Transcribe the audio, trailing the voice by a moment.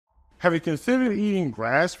Have you considered eating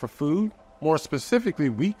grass for food? More specifically,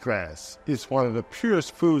 wheatgrass is one of the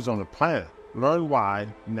purest foods on the planet. Learn why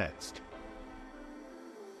next.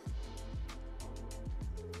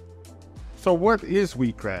 So what is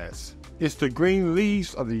wheatgrass? It's the green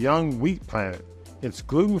leaves of the young wheat plant. It's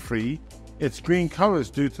gluten-free. Its green color is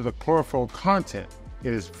due to the chlorophyll content.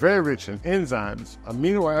 It is very rich in enzymes,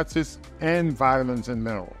 amino acids, and vitamins and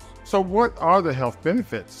minerals. So what are the health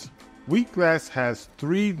benefits? Wheatgrass has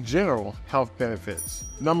 3 general health benefits.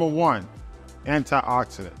 Number 1,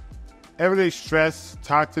 antioxidant. Everyday stress,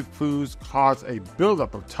 toxic foods cause a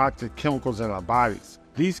buildup of toxic chemicals in our bodies.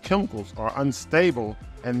 These chemicals are unstable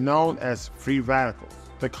and known as free radicals.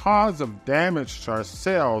 The cause of damage to our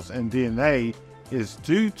cells and DNA is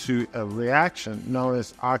due to a reaction known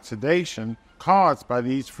as oxidation caused by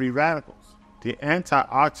these free radicals. The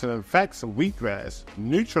antioxidant effects of wheatgrass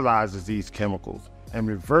neutralizes these chemicals and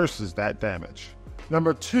reverses that damage.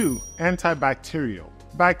 Number 2, antibacterial.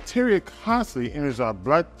 Bacteria constantly enters our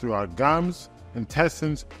blood through our gums,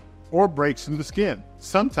 intestines, or breaks in the skin.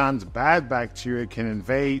 Sometimes bad bacteria can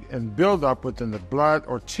invade and build up within the blood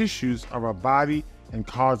or tissues of our body and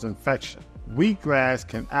cause infection. Wheatgrass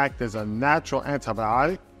can act as a natural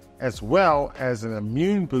antibiotic as well as an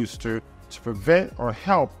immune booster to prevent or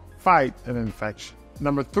help fight an infection.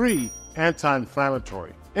 Number 3,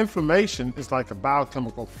 anti-inflammatory. Inflammation is like a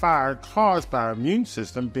biochemical fire caused by our immune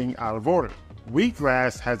system being out of order.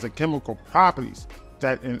 Wheatgrass has the chemical properties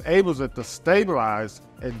that enables it to stabilize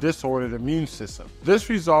a disordered immune system. This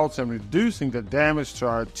results in reducing the damage to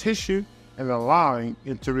our tissue and allowing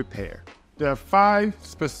it to repair. There are 5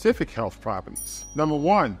 specific health properties. Number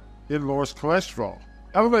 1, it lowers cholesterol.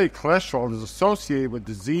 Elevated cholesterol is associated with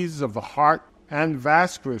diseases of the heart and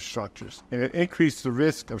vascular structures, and it increases the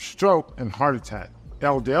risk of stroke and heart attack.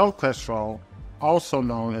 LDL cholesterol, also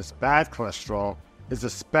known as bad cholesterol, is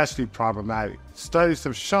especially problematic. Studies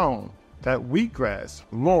have shown that wheatgrass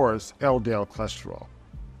lowers LDL cholesterol.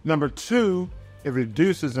 Number 2, it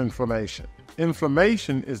reduces inflammation.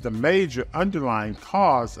 Inflammation is the major underlying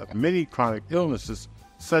cause of many chronic illnesses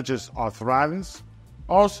such as arthritis,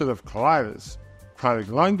 ulcerative colitis, chronic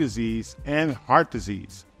lung disease, and heart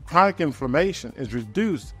disease. Chronic inflammation is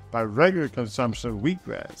reduced by regular consumption of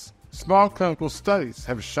wheatgrass. Small clinical studies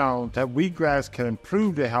have shown that wheatgrass can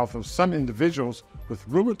improve the health of some individuals with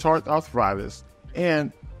rheumatoid arthritis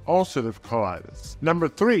and ulcerative colitis. Number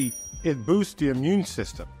 3, it boosts the immune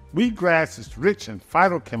system. Wheatgrass is rich in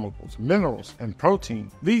phytochemicals, minerals, and protein.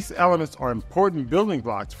 These elements are important building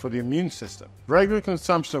blocks for the immune system. Regular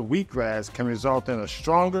consumption of wheatgrass can result in a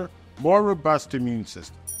stronger, more robust immune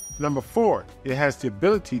system. Number 4, it has the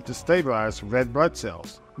ability to stabilize red blood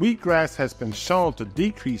cells. Wheatgrass has been shown to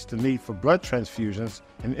decrease the need for blood transfusions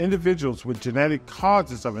in individuals with genetic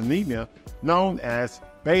causes of anemia known as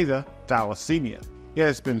beta thalassemia. It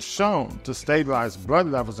has been shown to stabilize blood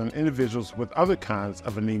levels in individuals with other kinds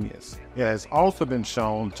of anemias. It has also been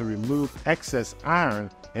shown to remove excess iron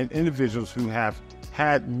in individuals who have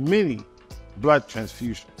had many blood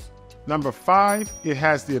transfusions. Number 5, it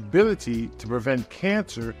has the ability to prevent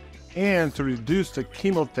cancer and to reduce the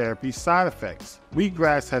chemotherapy side effects.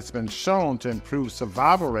 Wheatgrass has been shown to improve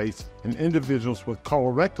survival rates in individuals with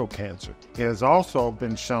colorectal cancer. It has also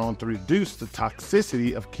been shown to reduce the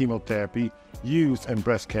toxicity of chemotherapy used in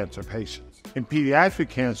breast cancer patients. In pediatric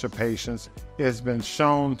cancer patients, it has been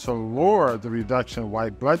shown to lower the reduction of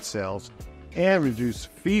white blood cells and reduce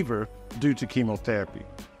fever due to chemotherapy.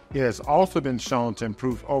 It has also been shown to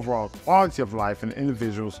improve overall quality of life in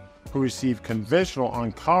individuals who receive conventional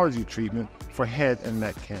oncology treatment for head and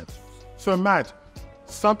neck cancers. So imagine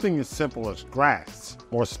something as simple as grass,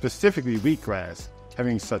 more specifically wheatgrass,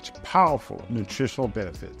 having such powerful nutritional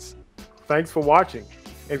benefits. Thanks for watching.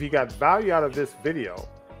 If you got value out of this video,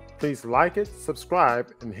 please like it,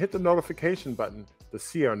 subscribe, and hit the notification button to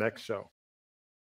see our next show.